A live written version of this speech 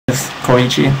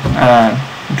Koichi.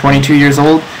 I'm 22 years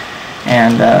old,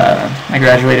 and I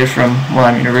graduated from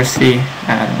Willamette University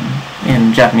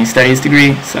in Japanese Studies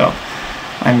degree, so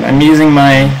I'm using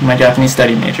my Japanese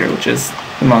study major, which is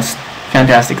the most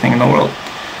fantastic thing in the world.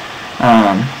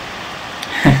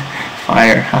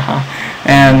 Fire, haha.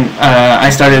 And I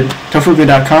started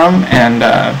tofugu.com, and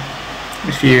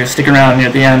if you stick around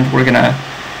near the end, we're gonna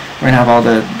have all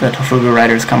the tofugu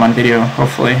writers come on video,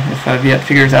 hopefully, if Viet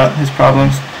figures out his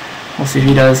problems. We'll see if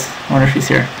he does. I wonder if he's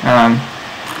here.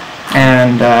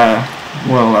 And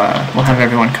we'll have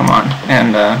everyone come on,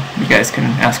 and you guys can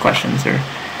ask questions or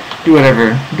do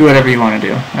whatever you want to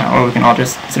do, or we can all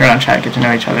just sit around and chat, get to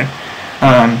know each other.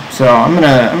 So I'm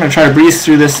gonna try to breeze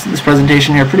through this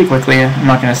presentation here pretty quickly. I'm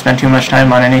not going to spend too much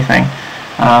time on anything.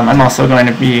 I'm also going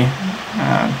to be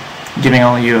giving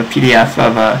all of you a PDF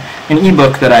of an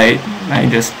ebook that I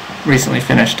just recently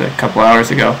finished a couple hours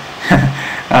ago,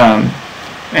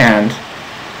 and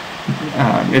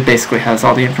it basically has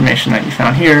all the information that you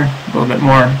found here, a little bit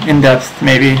more in depth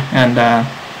maybe, and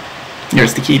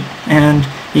yours to keep, and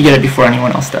you get it before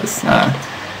anyone else does,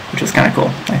 which is kind of cool,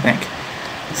 I think.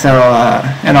 So,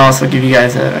 and I'll also give you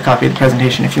guys a copy of the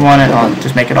presentation if you want it. I'll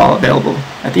just make it all available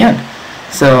at the end.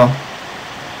 So,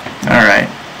 alright.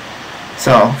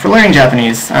 So, for learning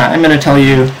Japanese, I'm going to tell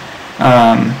you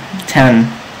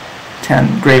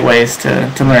 10 great ways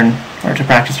to learn or to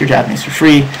practice your Japanese for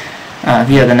free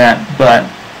via the net. But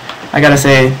I gotta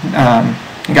say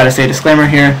disclaimer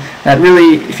here that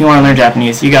really, if you want to learn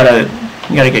Japanese, you gotta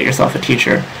get yourself a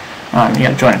teacher. You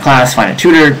gotta join a class, find a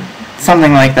tutor,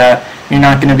 something like that. You're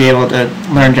not going to be able to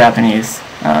learn Japanese,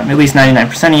 at least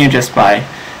 99% of you, just by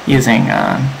using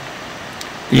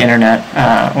the internet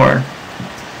or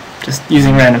just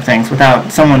using random things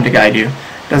without someone to guide you.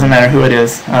 Doesn't matter who it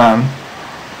is.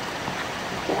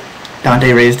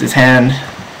 Dante raised his hand.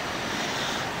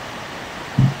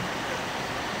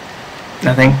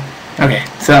 Nothing? Okay,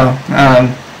 so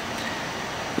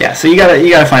yeah, so you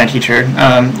gotta find a teacher.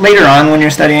 Later on, when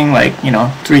you're studying, like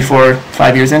 3, 4,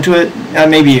 5 years into it,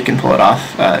 maybe you can pull it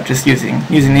off just using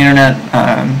the internet,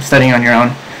 studying on your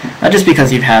own, just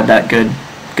because you've had that good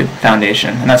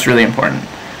foundation, and that's really important.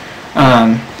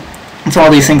 And so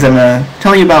all these things I'm going to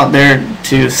tell you about, they're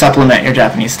to supplement your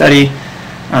Japanese study,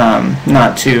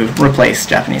 not to replace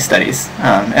Japanese studies,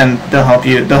 and they'll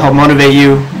help motivate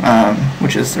you,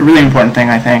 which is a really important thing,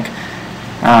 I think,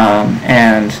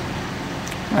 and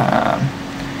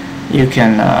you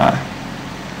can,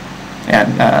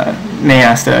 May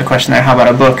asked a question there, how about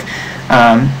a book?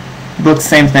 Books,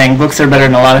 same thing. Books are better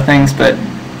than a lot of things, but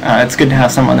it's good to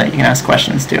have someone that you can ask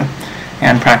questions to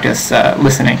and practice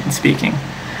listening and speaking.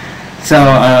 So,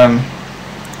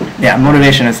 yeah,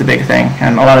 motivation is the big thing,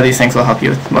 and a lot of these things will help you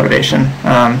with motivation.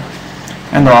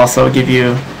 And they'll also give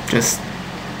you just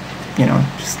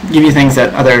give you things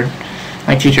that other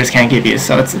teachers can't give you.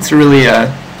 So it's really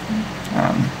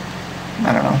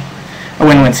I don't know, a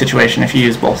win-win situation if you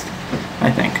use both,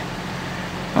 I think.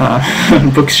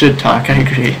 Books should talk, I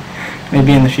agree.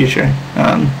 Maybe in the future.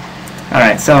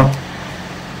 Alright, so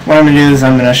what I'm going to do is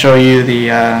I'm going to show you the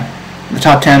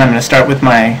top 10. I'm going to start with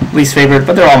my least favorite,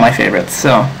 but they're all my favorites.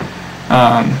 So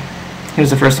here's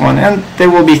the first one. And there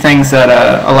will be things that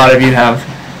a lot of you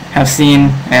have seen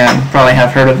and probably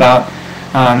have heard about,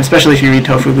 especially if you read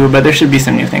Tofugu, but there should be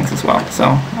some new things as well. So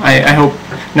I hope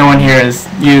no one here has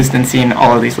used and seen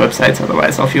all of these websites,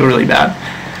 otherwise I'll feel really bad.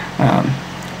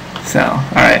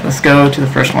 Alright, let's go to the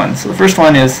first one. So the first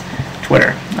one is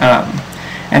Twitter.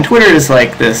 And Twitter is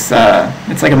like this,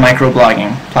 it's like a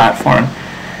microblogging platform.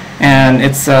 And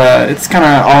it's kind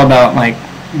of all about like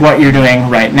what you're doing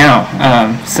right now.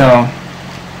 So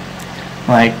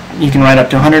like you can write up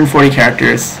to 140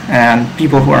 characters, and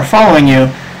people who are following you,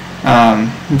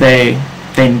 they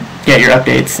get your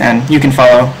updates, and you can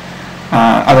follow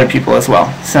other people as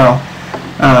well. So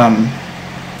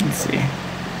let's see.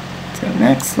 Let's go to the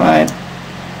next slide.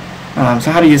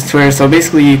 So how to use Twitter. So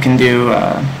basically you can do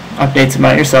updates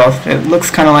about yourself. It looks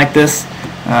kind of like this,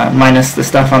 minus the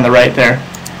stuff on the right there.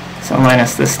 So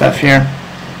minus this stuff here.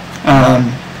 I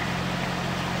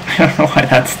don't know why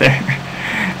that's there.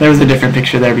 There was a different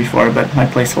picture there before, but my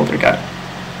placeholder got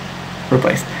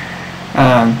replaced.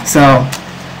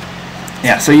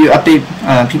 Yeah, so you update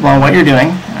people on what you're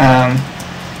doing,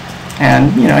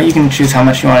 and you can choose how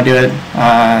much you want to do it.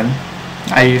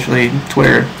 I usually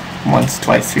Twitter once,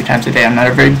 twice, 3 times a day. I'm not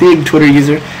a very big Twitter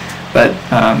user, but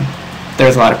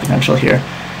there's a lot of potential here.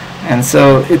 And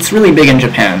so it's really big in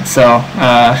Japan. So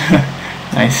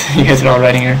nice, you guys are all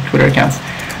writing your Twitter accounts.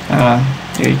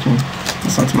 Here, you can.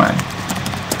 This one's mine.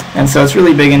 And so it's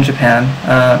really big in Japan.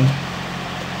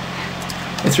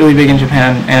 It's really big in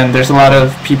Japan, and there's a lot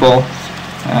of people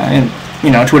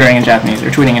twittering in Japanese or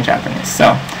tweeting in Japanese.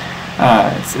 So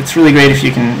it's really great if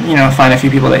you can find a few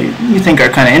people that you think are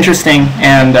kind of interesting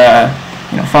and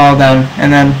follow them.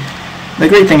 And then the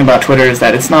great thing about Twitter is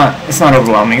that it's not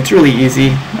overwhelming. It's really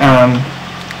easy.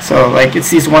 So like it's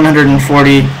these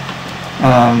 140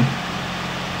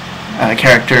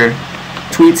 character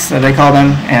tweets that I call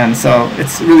them, and so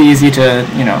it's really easy to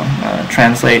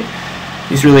translate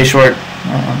these really short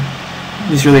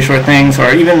things,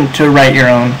 or even to write your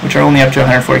own, which are only up to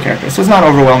 140 characters. So it's not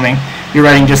overwhelming. You're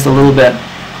writing just a little bit,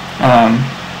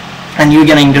 and you're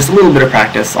getting just a little bit of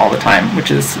practice all the time,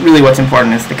 which is really what's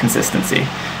important, is the consistency.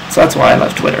 So that's why I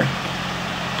love Twitter.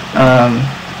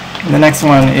 The next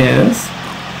one is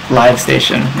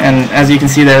LiveStation, and as you can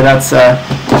see there, that's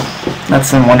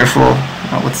some wonderful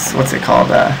what's it called?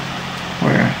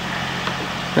 Where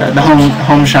the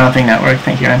home shopping network.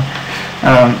 Thank you, Ryan.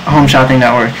 Home shopping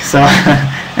network. So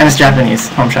and it's Japanese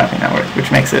home shopping network,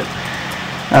 which makes it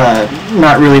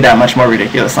not really that much more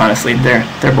ridiculous. Honestly, they're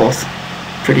both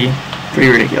pretty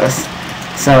ridiculous.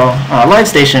 So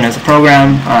LiveStation is a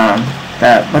program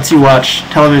that lets you watch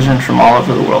television from all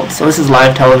over the world. So this is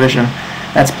live television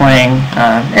that's playing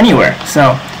anywhere.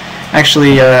 So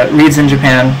actually, Reed's in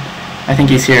Japan. I think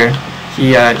he's here.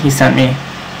 He sent me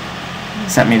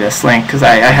this link because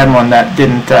I had one that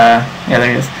didn't. Yeah,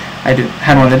 there he is.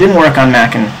 Had one that didn't work on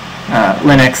Mac and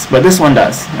Linux, but this one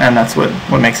does, and that's what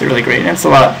makes it really great. And it's a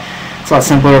lot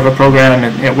simpler of a program.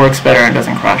 It works better and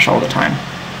doesn't crash all the time.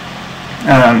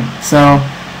 So,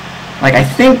 like, I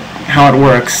think how it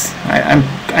works,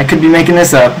 I could be making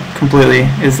this up completely,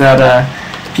 is that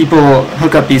people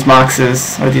hook up these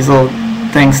boxes or these little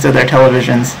things to their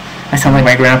televisions. I sound like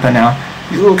my grandpa now.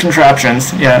 These little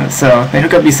contraptions, yeah. So they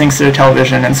hook up these things to their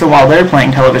television, and so while they're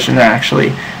playing television, they're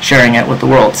actually sharing it with the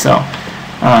world. So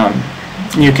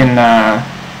you can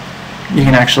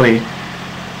actually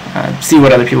see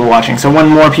what other people are watching. So when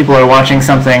more people are watching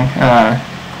something,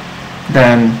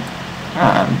 then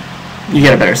you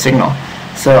get a better signal.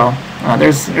 So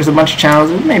there's a bunch of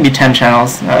channels, maybe 10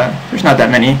 channels. There's not that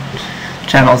many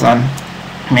channels on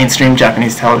mainstream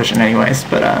Japanese television anyways,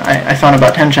 but I found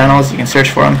about 10 channels. You can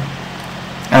search for them.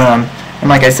 And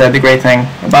like I said, the great thing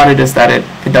about it is that it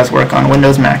does work on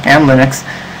Windows, Mac, and Linux.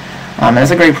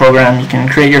 It's a great program. You can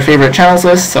create your favorite channels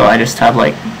list, so I just have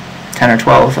like 10 or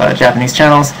 12 Japanese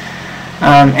channels.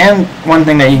 And one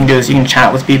thing that you can do is you can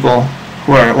chat with people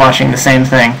who are watching the same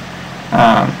thing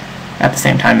at the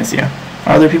same time as you.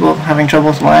 Are other people having trouble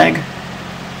with lag?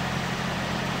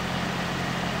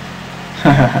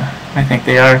 I think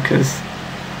they are, because...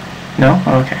 No?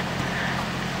 Oh, okay.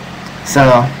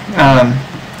 So,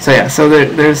 yeah, so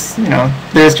there's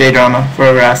J-drama, for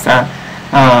whoever asked that.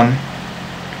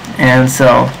 And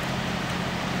so,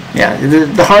 yeah,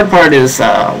 the hard part is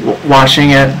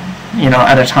watching it,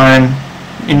 at a time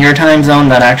in your time zone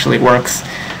that actually works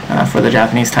for the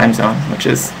Japanese time zone, which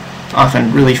is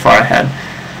often really far ahead.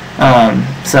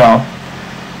 So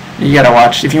you gotta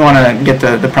watch, if you want to get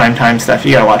the prime time stuff,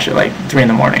 you gotta watch it like 3 in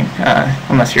the morning,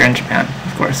 unless you're in Japan,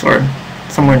 of course, or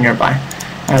somewhere nearby.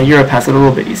 Europe has it a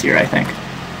little bit easier, I think.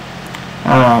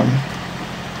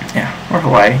 Yeah, or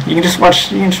Hawaii. You can just watch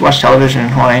television in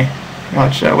Hawaii. You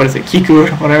watch what is it, Kiku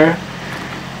or whatever.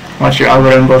 Watch your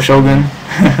Agurenbo Shogun.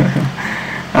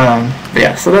 But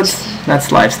yeah, so that's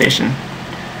LiveStation.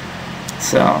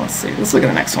 So let's see. Let's look at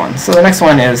the next one. So the next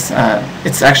one is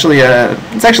it's actually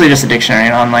just a dictionary,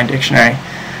 an online dictionary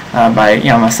by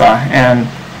Yamasa, and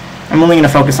I'm only going to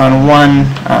focus on one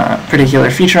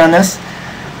particular feature on this.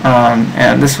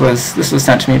 And this was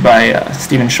sent to me by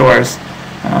Stephen Shores.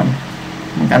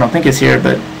 I don't think he's here,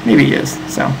 but maybe he is.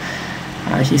 So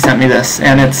he sent me this,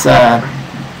 and it's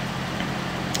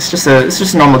just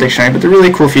a normal dictionary. But the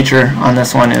really cool feature on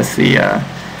this one is the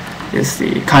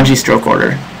kanji stroke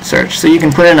order search. So you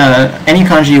can put in any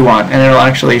kanji you want, and it'll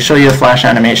actually show you a flash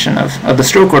animation of the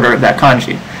stroke order of that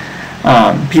kanji.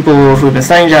 People who've been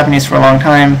studying Japanese for a long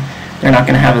time, they're not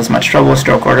going to have as much trouble with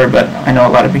stroke order, but I know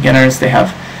a lot of beginners, they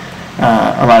have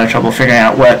a lot of trouble figuring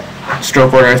out what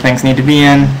stroke order things need to be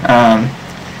in,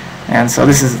 and so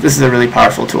this is a really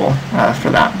powerful tool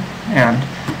for that. And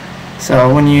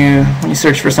so when you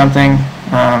search for something,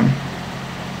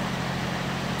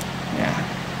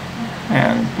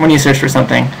 and when you search for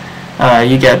something,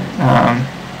 you get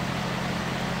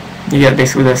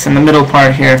basically this in the middle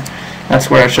part here. That's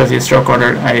where it shows you the stroke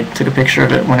order. I took a picture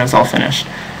of it when it was all finished.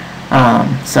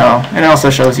 And it also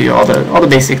shows you all the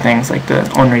basic things like the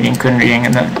on reading, kun reading,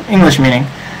 and the English meaning,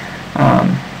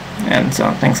 and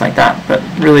so things like that. But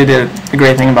really, the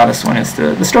great thing about this one is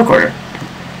the stroke order.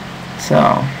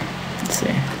 So let's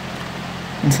see.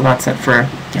 And so that's it for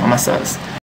Gyamasas.